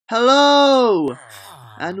Hello,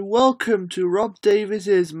 and welcome to Rob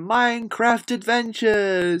Davis's Minecraft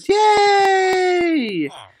Adventures. Yay!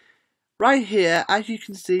 Right here, as you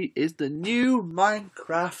can see, is the new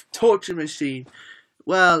Minecraft torture machine.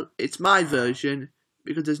 Well, it's my version,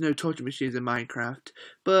 because there's no torture machines in Minecraft.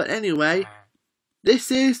 But anyway,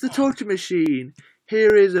 this is the torture machine.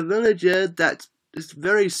 Here is a villager that's this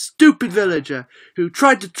very stupid villager who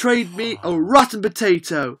tried to trade me a rotten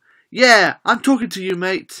potato. Yeah, I'm talking to you,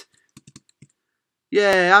 mate.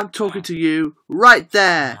 Yeah, I'm talking to you. Right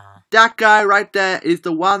there. That guy right there is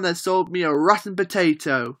the one that sold me a rotten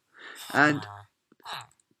potato. And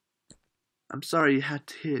I'm sorry you had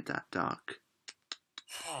to hear that, Doc.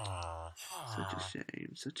 Such a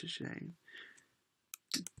shame, such a shame.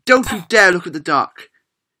 Don't you dare look at the Doc.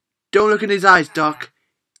 Don't look in his eyes, Doc.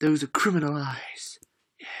 Those are criminal eyes.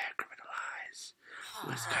 Yeah, criminal eyes.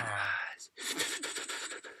 Those kind of eyes.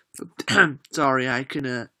 Sorry, I can,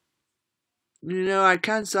 I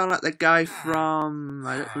can sound like the guy from,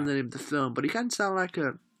 I don't know the name of the film, but he can sound like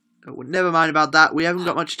a, oh, never mind about that, we haven't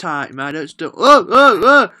got much time, I don't still,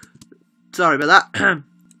 sorry about that.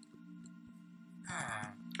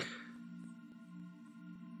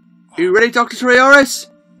 You ready, Dr.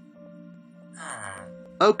 Trioris?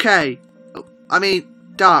 Okay, I mean,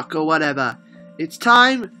 Doc, or whatever. It's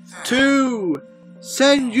time to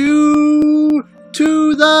send you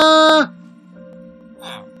to the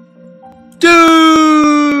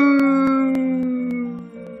doom.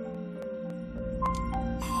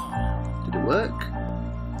 Did it work?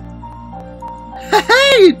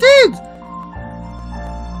 Hey, it did!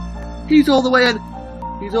 He's all the way in.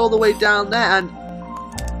 He's all the way down there, and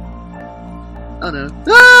oh no!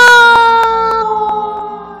 Ah!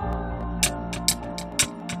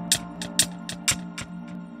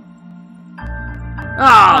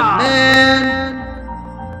 Oh man!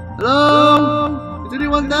 Hello? Is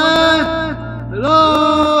anyone there?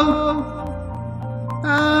 Hello?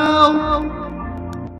 Help!